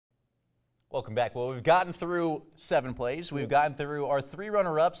Welcome back. Well, we've gotten through 7 plays. We've gotten through our 3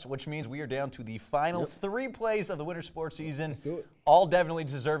 runner-ups, which means we are down to the final 3 plays of the winter sports season. Let's do it. All definitely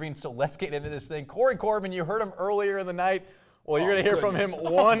deserving, so let's get into this thing. Corey Corbin, you heard him earlier in the night. Well, you're going to hear from him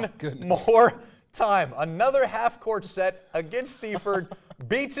one more time. Another half-court set against Seaford,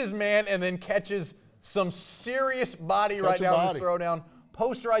 beats his man, and then catches some serious body right down his throwdown,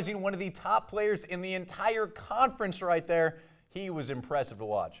 posterizing one of the top players in the entire conference right there. He was impressive to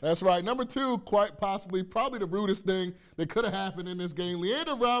watch. That's right. Number 2, quite possibly, probably the rudest thing that could have happened in this game.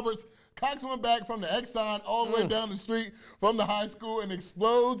 Leander Roberts cocks one back from the Exxon all the way down the street from the high school and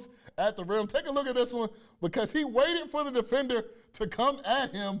explodes at the rim. Take a look at this one because he waited for the defender to come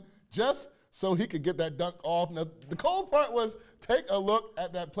at him just so he could get that dunk off. Now, the cold part was take a look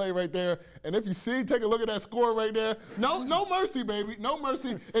at that play right there. And if you see, take a look at that score right there. No mercy, baby. No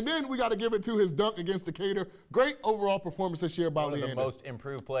mercy. And then we got to give it to his dunk against Decatur. Great overall performance this year by Leander. One of the most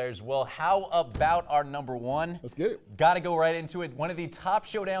improved players. Well, how about our number 1? Let's get it. Got to go right into it. One of the top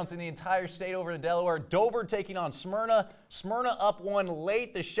showdowns in the entire state over in Delaware. Dover taking on Smyrna. Smyrna up 1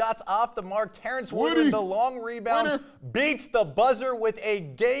 late. The shot's off the mark. Terrence Woodard, the long rebound, beats the buzzer with a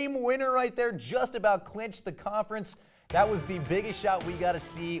game winner right there. Just about clinched the conference. That was the biggest shot we got to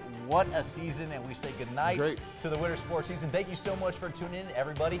see. What a season, and we say goodnight to the winter sports season. Thank you so much for tuning in,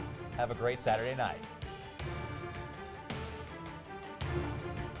 everybody. Have a great Saturday night.